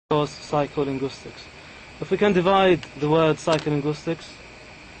course, psycholinguistics. If we can divide the word psycholinguistics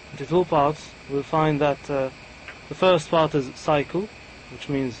into two parts, we'll find that the first part is psycho, which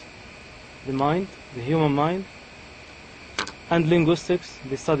means the mind, the human mind, and linguistics,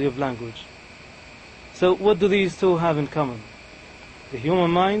 the study of language. So what do these two have in common? The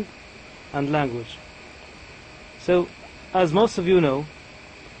human mind and language. So, as most of you know,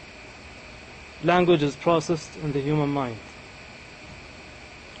 language is processed in the human mind.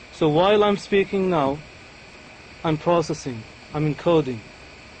 So while I'm speaking now, I'm processing, I'm encoding.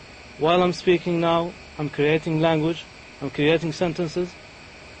 While I'm speaking now, I'm creating language, I'm creating sentences,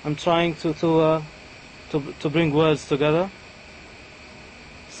 I'm trying to bring words together.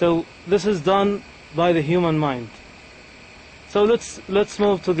 So this is done by the human mind. So let's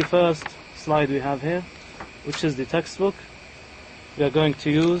move to the first slide we have here, which is the textbook we are going to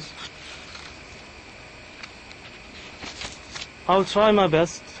use. I'll try my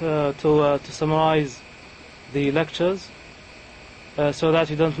best to summarize the lectures so that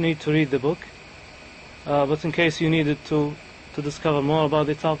you don't need to read the book, but in case you needed to discover more about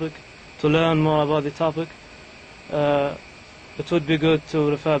the topic, to learn more about the topic, it would be good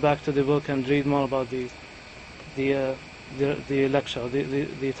to refer back to the book and read more about the lecture,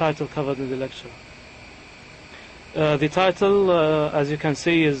 the title covered in the lecture. The title, as you can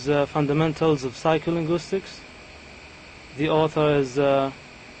see, is Fundamentals of Psycholinguistics. The author is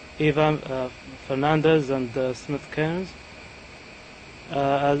Eva Fernandez and Smith Cairns.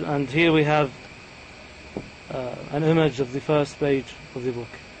 And here we have an image of the first page of the book.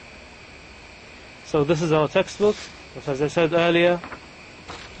 So this is our textbook, but as I said earlier,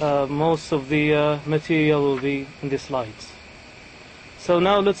 most of the material will be in the slides. So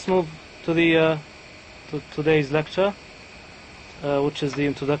now let's move to the to today's lecture, which is the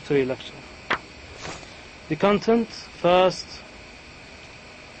introductory lecture. The content: first,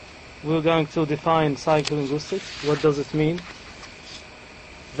 we're going to define psycholinguistics. What does it mean?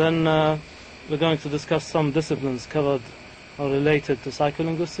 Then we're going to discuss some disciplines covered or related to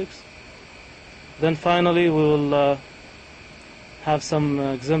psycholinguistics. Then finally we will have some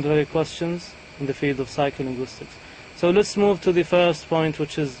exemplary questions in the field of psycholinguistics. So let's move to the first point,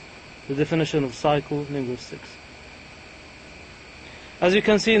 which is the definition of psycholinguistics. As you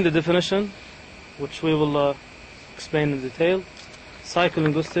can see in the definition, which we will explain in detail,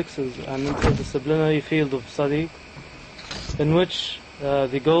 psycholinguistics is an interdisciplinary field of study in which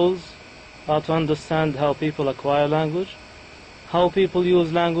the goals are to understand how people acquire language, how people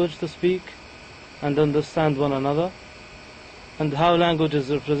use language to speak and understand one another, and how language is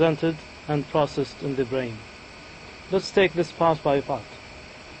represented and processed in the brain. Let's take this part by part.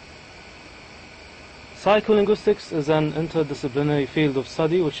 Psycholinguistics is an interdisciplinary field of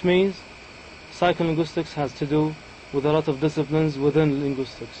study, which means psycholinguistics has to do with a lot of disciplines within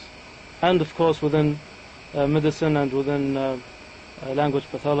linguistics, and of course within medicine and within language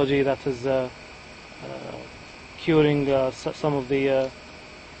pathology, that is curing some of the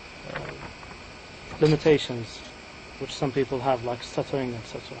limitations which some people have, like stuttering,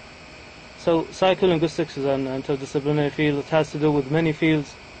 etc. So psycholinguistics is an interdisciplinary field. It has to do with many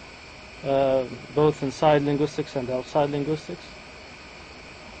fields, both inside linguistics and outside linguistics,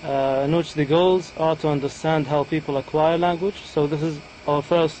 in which the goals are to understand how people acquire language. So this is our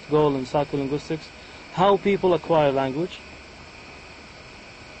first goal in psycholinguistics: how people acquire language.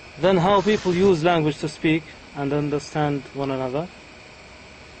 Then how people use language to speak and understand one another.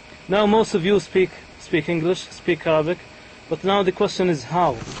 Now most of you speak English, speak Arabic, but now the question is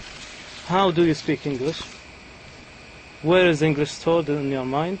how. How do you speak English? Where is English stored in your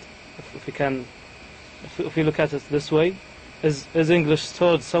mind? If you look at it this way, is English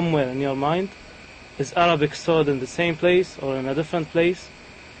stored somewhere in your mind? Is Arabic stored in the same place or in a different place?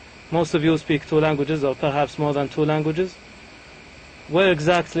 Most of you speak two languages, or perhaps more than two languages. Where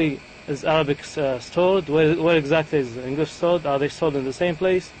exactly is Arabic stored? Where exactly is English stored? Are they stored in the same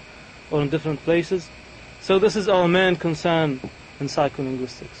place or in different places? So this is our main concern in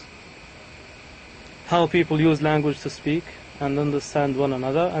psycholinguistics: how people use language to speak and understand one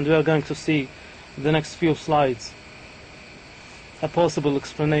another. And we are going to see in the next few slides a possible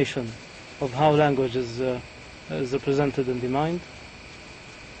explanation of how language is represented in the mind.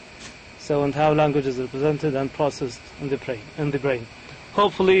 So, and how language is represented and processed in the brain.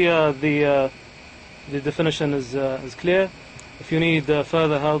 Hopefully the definition is clear. If you need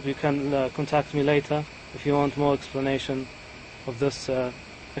further help, you can contact me later if you want more explanation of this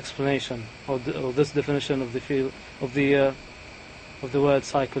explanation or this definition of the field of the word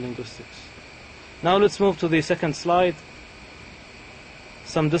psycholinguistics. Now let's move to the second slide.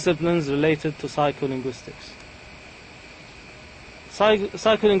 Some disciplines related to psycholinguistics.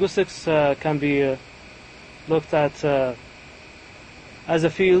 Psycholinguistics can be looked at as a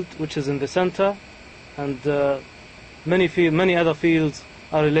field which is in the center, and many other fields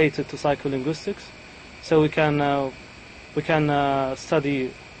are related to psycholinguistics. So we can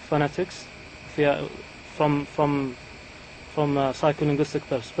study phonetics from a psycholinguistic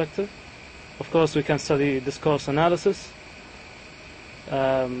perspective. Of course, we can study discourse analysis,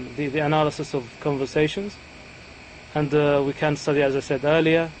 the analysis of conversations, and we can study, as I said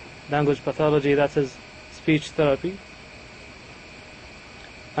earlier, language pathology, that is speech therapy,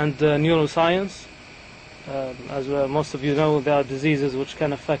 and neuroscience. As most of you know, there are diseases which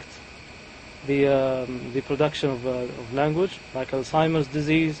can affect the production of language, like Alzheimer's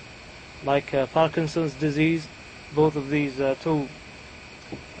disease, like Parkinson's disease. Both of these two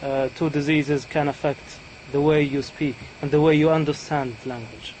diseases can affect the way you speak and the way you understand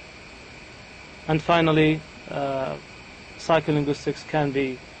language. And finally, psycholinguistics can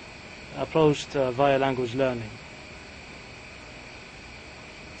be approached via language learning.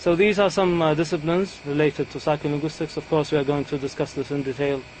 So these are some disciplines related to psycholinguistics. Of course, we are going to discuss this in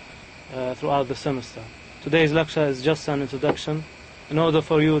detail throughout the semester. Today's lecture is just an introduction in order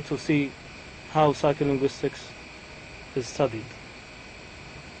for you to see how psycholinguistics is studied.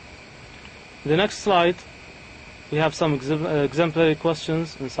 The next slide, we have some exemplary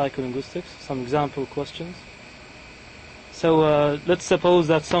questions in psycholinguistics, some example questions. So let's suppose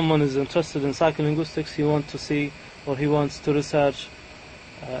that someone is interested in psycholinguistics, he wants to see, or he wants to research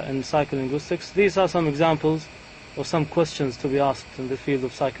in psycholinguistics. These are some examples or some questions to be asked in the field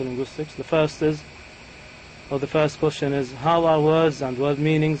of psycholinguistics. The first question is, how are words and word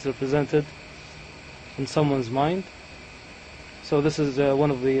meanings represented in someone's mind? So this is one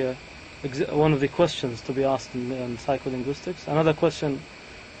of the questions to be asked in psycholinguistics. Another question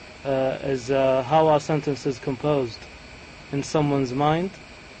is, how are sentences composed in someone's mind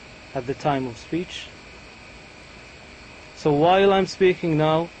at the time of speech? So while I'm speaking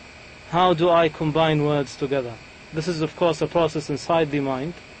now, how do I combine words together? This is, of course, a process inside the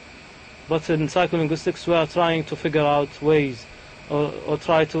mind, but in psycholinguistics we are trying to figure out ways or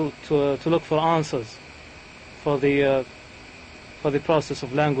try to look for answers for the process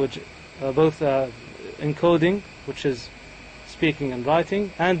of language, both encoding, which is speaking and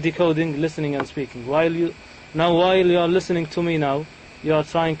writing, and decoding, listening and speaking. While you are listening to me now, you are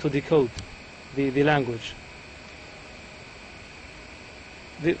trying to decode the language.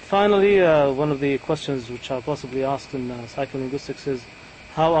 Finally, one of the questions which are possibly asked in psycholinguistics is,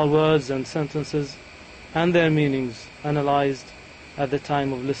 how are words and sentences and their meanings analyzed at the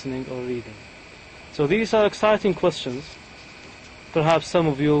time of listening or reading? So these are exciting questions. Perhaps some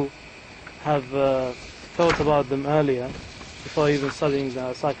of you have thought about them earlier, before even studying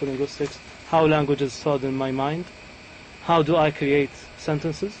psycholinguistics. How language is stored in my mind? How do I create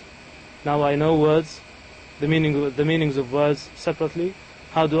sentences? Now I know words, the meanings of words separately.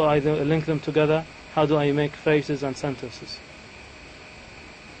 How do I link them together? How do I make phrases and sentences?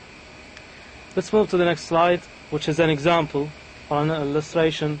 Let's move to the next slide, which is an example or an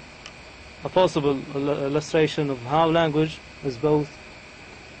illustration, a possible illustration of how language is both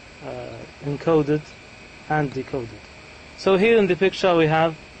encoded and decoded. So here in the picture we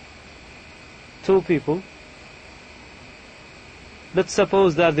have two people. Let's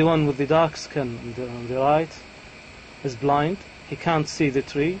suppose that the one with the dark skin on the right is blind. He can't see the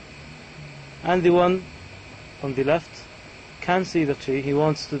tree, and the one on the left can see the tree. He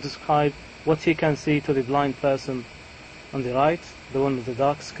wants to describe what he can see to the blind person on the right, the one with the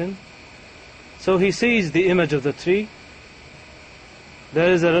dark skin. So he sees the image of the tree.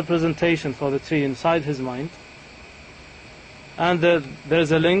 There is a representation for the tree inside his mind, and there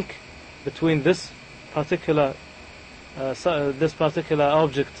is a link between this particular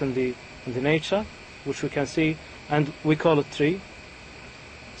object in the nature, which we can see, and we call it tree.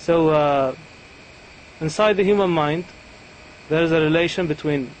 So inside the human mind, there is a relation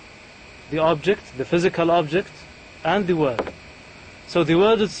between the object, the physical object, and the word. So the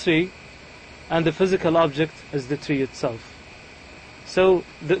word is tree, and the physical object is the tree itself. So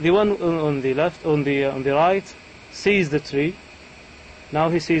the one on the left, on the right, sees the tree. Now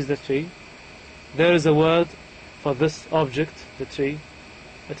he sees the tree. There is a word for this object, the tree.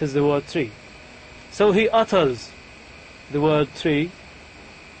 It is the word tree. So he utters the word tree.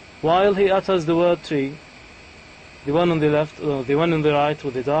 While he utters the word tree, the one on the left, the one on the right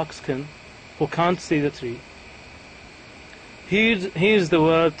with the dark skin, who can't see the tree, hears the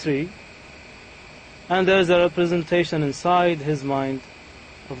word tree, and there is a representation inside his mind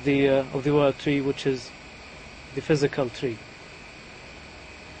of the word tree, which is the physical tree.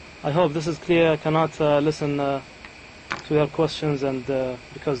 I hope this is clear. I cannot listen to your questions, and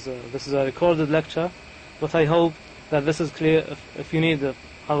because this is a recorded lecture, but I hope that this is clear. If you need,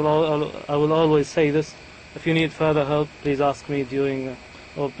 I will always say this. If you need further help, please ask me during,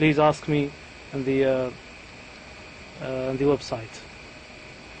 or please ask me on the website.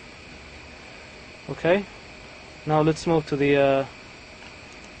 Okay. Now let's move to the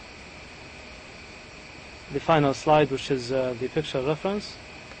final slide, which is the picture reference,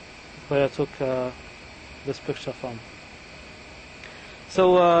 where I took this picture from.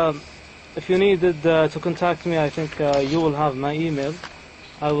 So if you needed to contact me, I think you will have my email.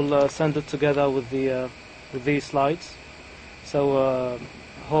 I will send it together with these slides. So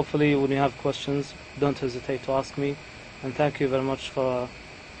hopefully when you have questions, don't hesitate to ask me. And thank you very much for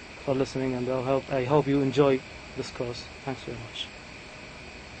listening, and I hope you enjoy this course. Thanks very much.